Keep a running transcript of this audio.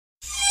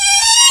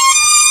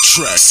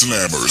Track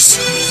slammers.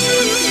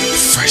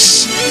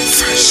 Fresh.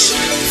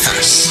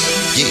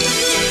 Yeah,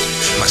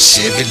 my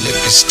Chevy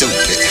looking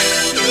stupid.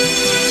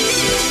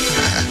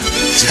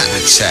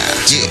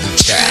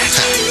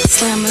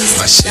 Slammers.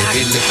 My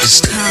Chevy looking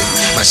stupid.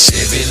 My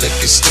Chevy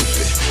looking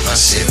stupid. My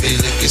Chevy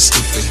looking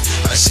stupid.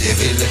 My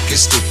Chevy looking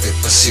stupid.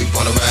 But she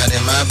wanna ride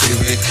in my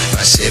Buick.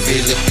 My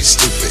Chevy looking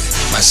stupid.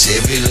 My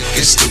Chevy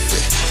looking stupid.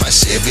 My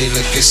Chevy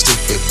looking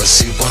stupid. But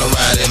she wanna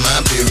ride in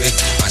my Buick.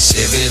 My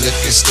Chevy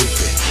looking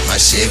stupid. My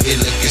Chevy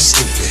looking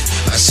stupid.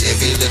 My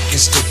Chevy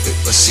looking stupid.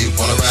 But she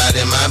wanna ride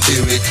in my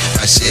Buick.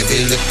 My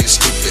Chevy looking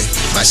stupid.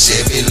 My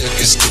Chevy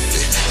looking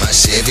stupid. My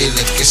Chevy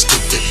looking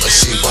stupid. But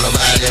she wanna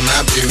ride in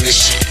my Buick.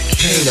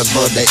 Paint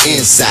above the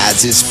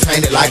insides, it's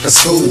painted like a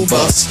school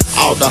bus.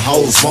 All the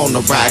hoes wanna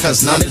ride,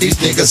 cause none of these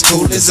niggas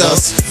cool as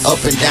us. Up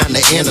and down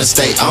the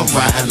interstate, I'm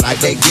riding like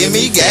they give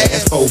me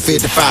gas.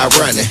 455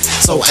 running,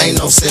 so ain't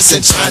no sense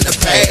in trying to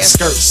pass.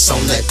 Skirts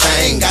on that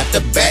thing, got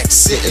the back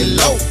sitting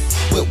low.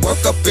 With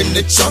work up in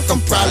the trunk,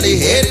 I'm probably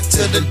headed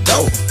to the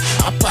door.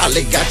 I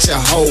probably got your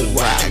whole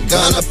ride,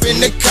 gun up in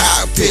the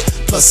cockpit.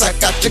 Plus I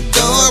got the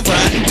gun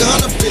right,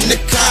 gun up in the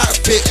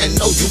cockpit. And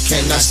no, you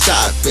cannot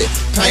stop it.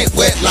 Paint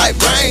wet like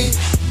rain,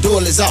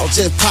 duel is all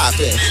just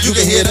popping. You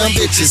can hear them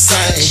bitches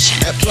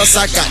sing. And plus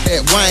I got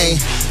that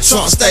Wayne,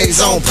 trunk stays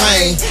on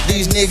pain.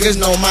 These niggas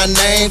know my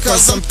name,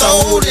 cause I'm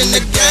throwed in the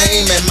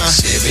game. And my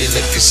Chevy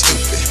looking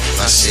stupid.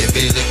 My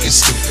Chevy looking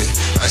stupid.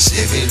 My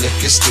Chevy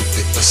looking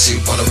stupid. But she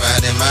wanna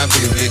ride in my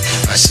Buick.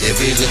 My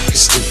Chevy looking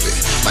stupid.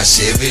 My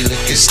Chevy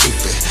looking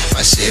stupid. My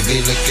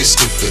Chevy looking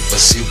stupid.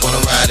 But she wanna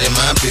ride in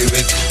my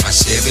Buick. My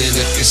Chevy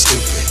looking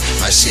stupid.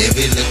 My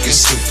Chevy looking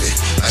stupid.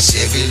 My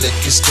Chevy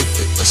looking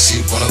stupid. But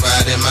she wanna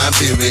ride in my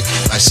Buick.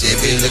 My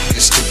Chevy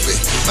looking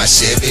stupid. My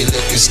Chevy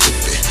looking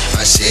stupid.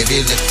 My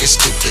Chevy looking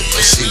stupid.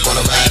 But she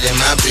wanna ride in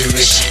my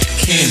Buick.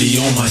 Candy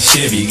on my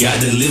Chevy, got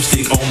the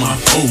lipstick on my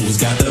foes.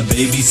 Got the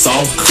baby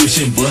soft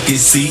cushion bucket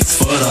seats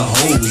for the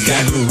hoes.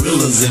 Got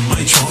gorillas in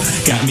my trunk,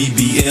 got me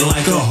beating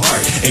like a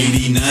heart.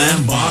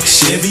 89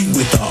 box Chevy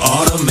with the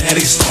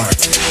automatic start.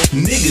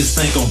 Niggas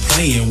think I'm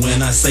playing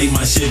when I say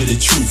my Chevy the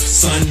truth.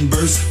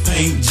 Sunburst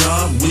paint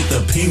job with the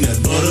peanut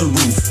butter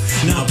roof.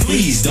 Now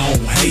please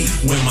don't hate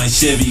when my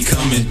Chevy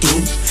coming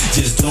through.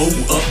 Just throw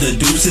up the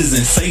deuces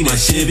and say my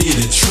Chevy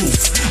the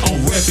truth. I'm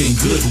repping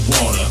good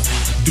water.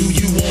 Do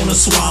you wanna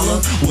swallow?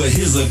 Well,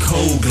 here's a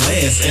cold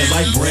glass as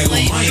I brag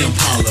on my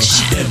Impala.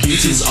 That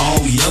bitch is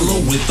all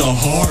yellow with the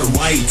hard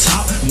white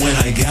top. When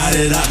I got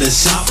it out the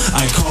shop,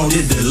 I called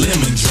it the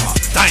lemon drop.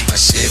 My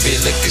Chevy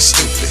looking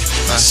stupid.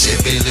 My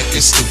Chevy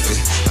looking stupid.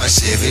 My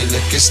Chevy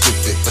looking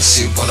stupid. But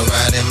she wanna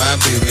ride in my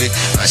Buick.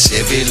 My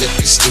Chevy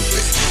looking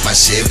stupid. My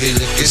Chevy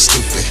looking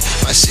stupid.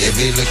 My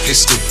Chevy looking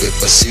stupid.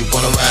 But she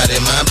wanna ride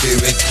in my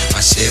Buick.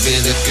 My Chevy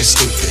looking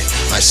stupid.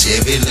 My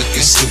Chevy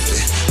looking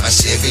stupid. My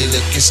Chevy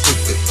looking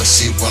stupid. But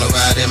she wanna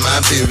ride in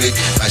my Buick.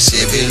 My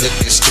Chevy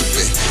looking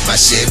stupid. My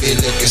Chevy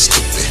looking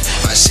stupid.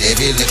 My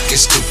Chevy looking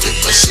stupid.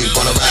 But she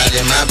wanna ride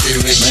in my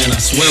Buick. Man, I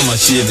swear my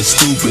Chevy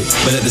stupid,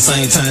 but at the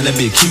same time that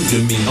bitch cute to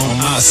me. On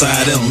my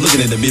side, I'm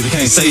looking at the bitch,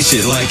 can't say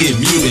shit like it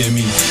muting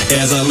me.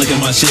 As I look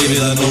at my Chevy,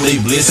 I know they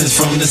blessings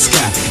from the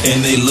sky, and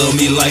they love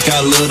me like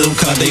I love them,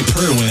 cause they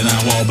purr when I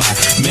walk by.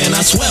 Man,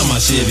 I swear my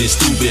Chevy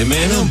stupid,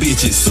 man, them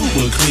bitches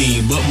super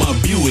clean, but my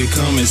Buick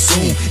coming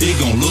soon, it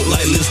gon' look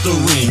like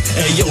Listerine.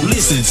 Hey yo,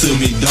 listen to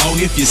me,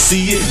 dog, if you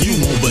see it, you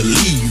won't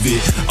believe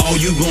it. All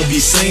you gon'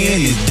 be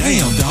saying is,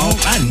 damn dog,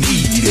 I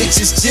need it. bitch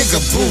is Jiga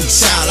boo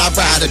child, I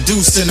ride a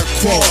deuce in a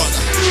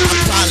quarter. I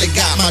probably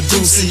got my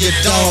deuce in your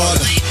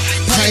daughter.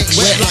 Paint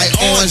wet like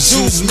orange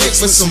juice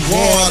mixed with some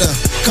water.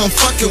 Come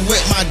fucking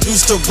with my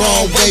deuce the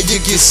wrong way, you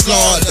get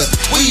slaughtered.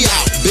 We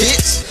out,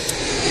 bitch.